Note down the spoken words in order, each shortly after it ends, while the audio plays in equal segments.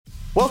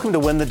Welcome to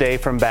Win the Day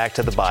from Back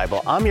to the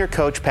Bible. I'm your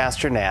coach,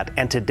 Pastor Nat,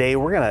 and today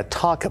we're going to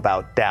talk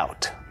about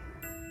doubt.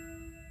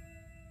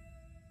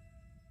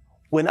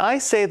 When I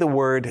say the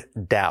word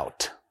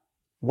doubt,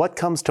 what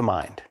comes to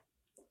mind?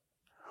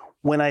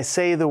 When I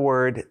say the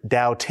word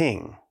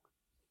doubting,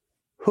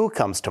 who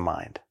comes to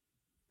mind?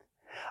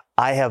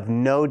 I have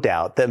no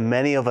doubt that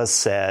many of us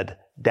said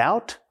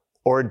doubt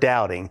or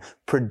doubting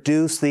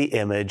produce the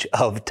image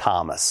of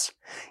Thomas.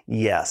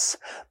 Yes,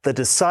 the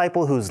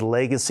disciple whose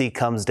legacy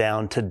comes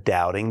down to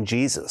doubting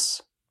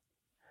Jesus.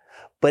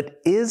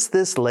 But is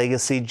this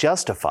legacy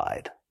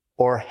justified,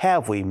 or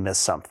have we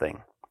missed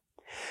something?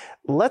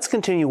 Let's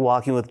continue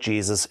walking with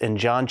Jesus in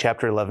John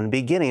chapter 11,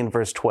 beginning in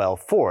verse 12,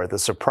 for the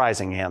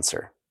surprising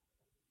answer.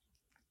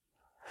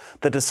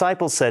 The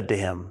disciples said to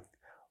him,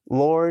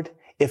 "Lord,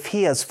 if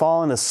he has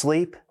fallen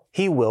asleep,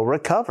 he will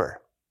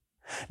recover."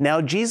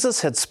 Now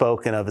Jesus had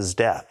spoken of his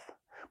death,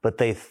 but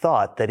they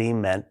thought that he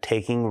meant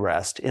taking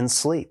rest in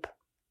sleep.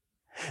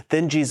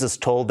 Then Jesus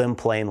told them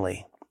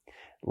plainly,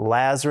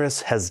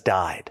 "Lazarus has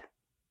died.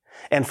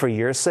 And for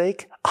your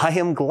sake, I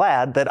am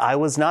glad that I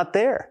was not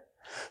there,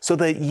 so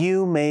that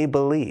you may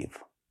believe.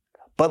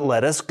 But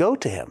let us go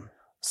to him."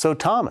 So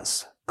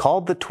Thomas,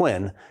 called the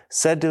twin,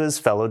 said to his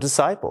fellow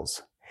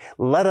disciples,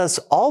 "Let us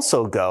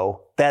also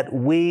go, that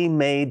we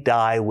may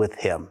die with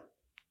him."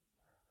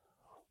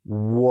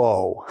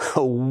 Whoa,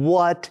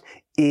 what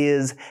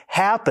is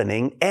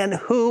happening, and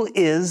who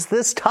is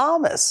this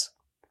Thomas?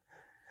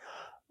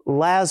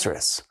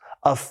 Lazarus,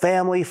 a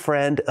family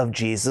friend of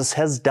Jesus,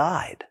 has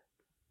died.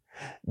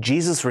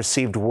 Jesus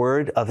received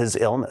word of his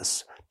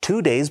illness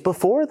 2 days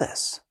before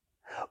this.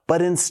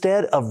 But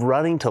instead of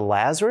running to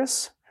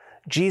Lazarus,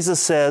 Jesus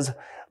says,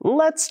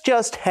 "Let's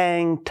just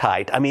hang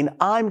tight.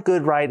 I'm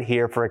good right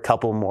here for a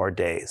couple more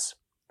days."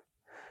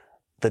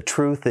 The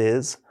truth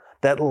is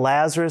that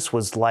Lazarus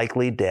was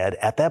likely dead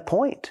at that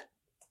point.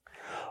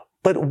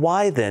 But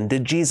why then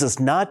did Jesus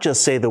not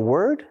just say the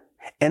word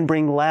and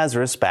bring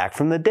Lazarus back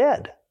from the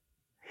dead?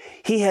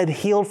 He had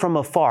healed from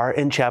afar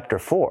in chapter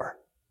 4.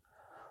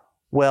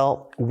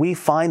 Well, we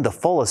find the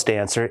fullest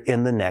answer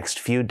in the next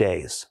few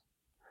days.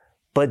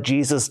 But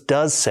Jesus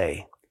does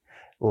say,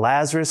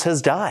 "Lazarus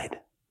has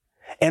died.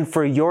 And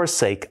for your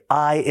sake,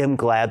 I am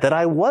glad that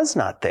I was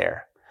not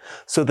there,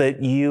 so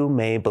that you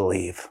may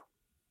believe."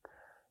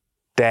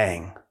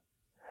 Dang.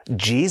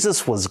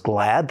 Jesus was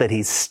glad that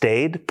he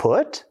stayed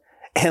put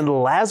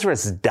and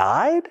Lazarus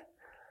died?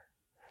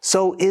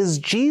 So is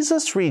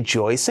Jesus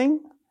rejoicing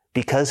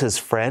because his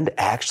friend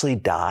actually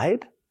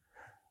died?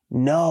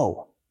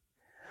 No.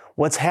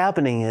 What's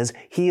happening is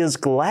he is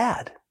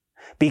glad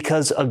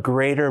because a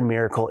greater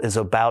miracle is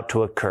about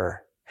to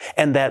occur,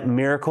 and that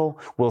miracle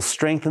will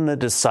strengthen the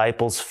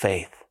disciples'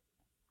 faith.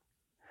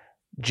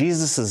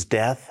 Jesus'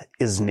 death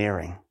is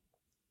nearing.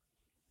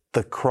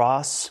 The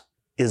cross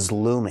is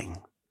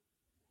looming.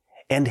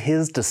 And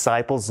his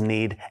disciples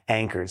need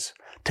anchors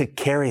to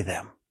carry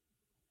them.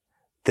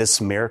 This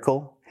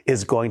miracle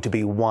is going to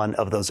be one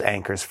of those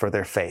anchors for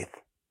their faith.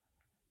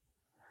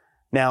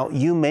 Now,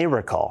 you may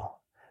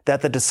recall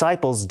that the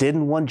disciples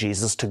didn't want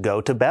Jesus to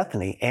go to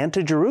Bethany and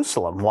to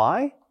Jerusalem.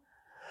 Why?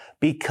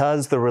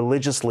 Because the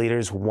religious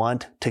leaders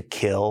want to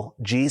kill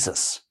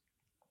Jesus.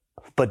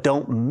 But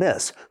don't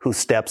miss who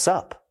steps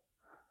up.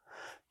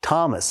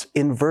 Thomas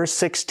in verse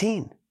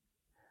 16.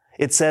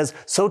 It says,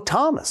 "So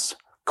Thomas,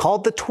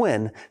 called the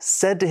twin,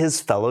 said to his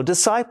fellow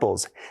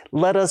disciples,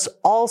 'Let us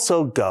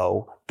also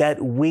go,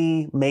 that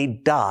we may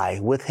die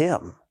with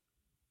him.'"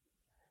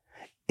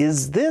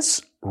 Is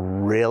this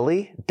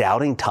really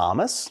doubting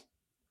Thomas?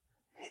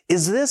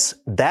 Is this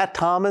that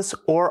Thomas,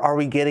 or are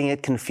we getting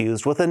it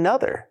confused with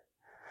another?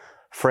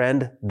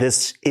 Friend,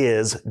 this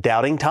is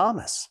doubting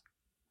Thomas.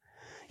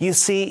 You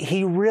see,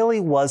 he really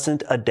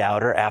wasn't a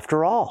doubter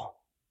after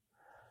all.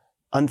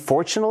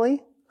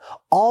 Unfortunately,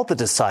 all the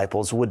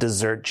disciples would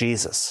desert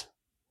Jesus.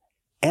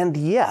 And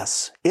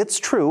yes, it's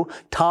true,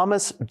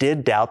 Thomas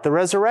did doubt the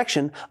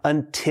resurrection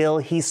until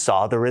he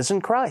saw the risen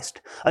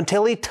Christ,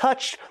 until he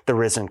touched the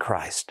risen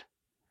Christ.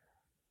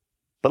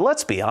 But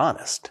let's be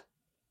honest,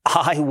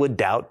 I would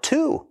doubt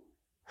too.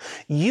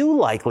 You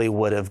likely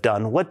would have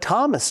done what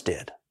Thomas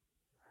did.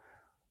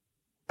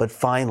 But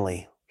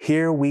finally,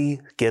 here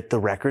we get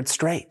the record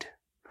straight.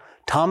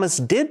 Thomas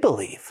did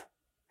believe.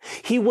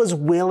 He was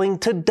willing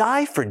to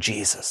die for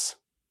Jesus.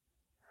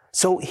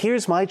 So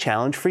here's my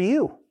challenge for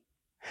you.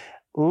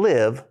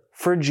 Live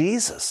for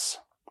Jesus.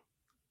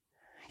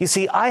 You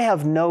see, I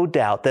have no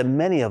doubt that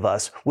many of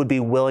us would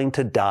be willing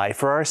to die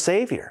for our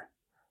Savior.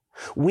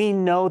 We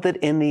know that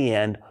in the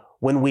end,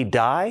 when we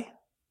die,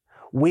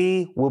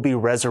 we will be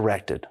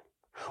resurrected.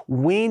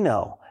 We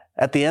know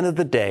at the end of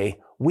the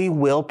day, we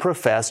will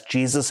profess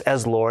Jesus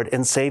as Lord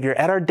and Savior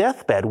at our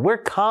deathbed. We're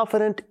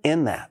confident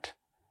in that.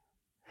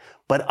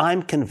 But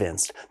I'm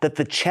convinced that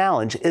the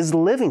challenge is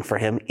living for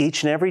him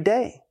each and every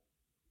day.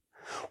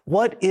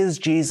 What is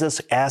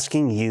Jesus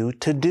asking you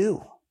to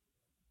do?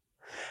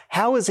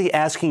 How is he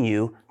asking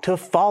you to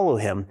follow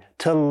him,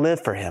 to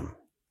live for him?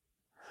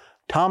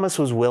 Thomas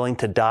was willing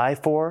to die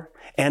for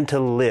and to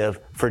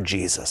live for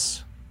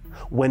Jesus.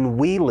 When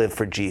we live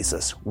for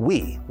Jesus,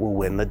 we will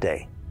win the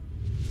day.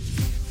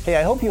 Hey,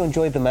 I hope you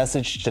enjoyed the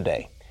message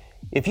today.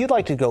 If you'd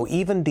like to go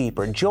even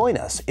deeper, join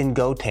us in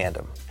Go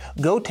Tandem.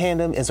 Go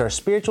Tandem is our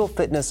spiritual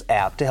fitness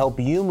app to help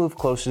you move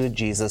closer to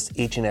Jesus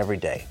each and every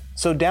day.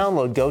 So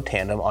download Go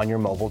Tandem on your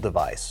mobile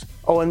device.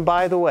 Oh, and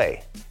by the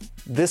way,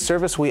 this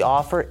service we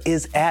offer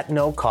is at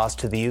no cost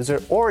to the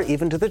user or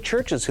even to the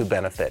churches who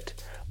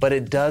benefit, but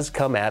it does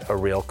come at a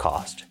real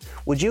cost.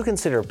 Would you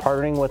consider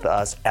partnering with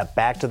us at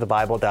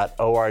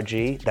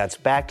backtothebible.org? That's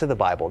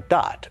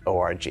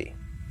backtothebible.org.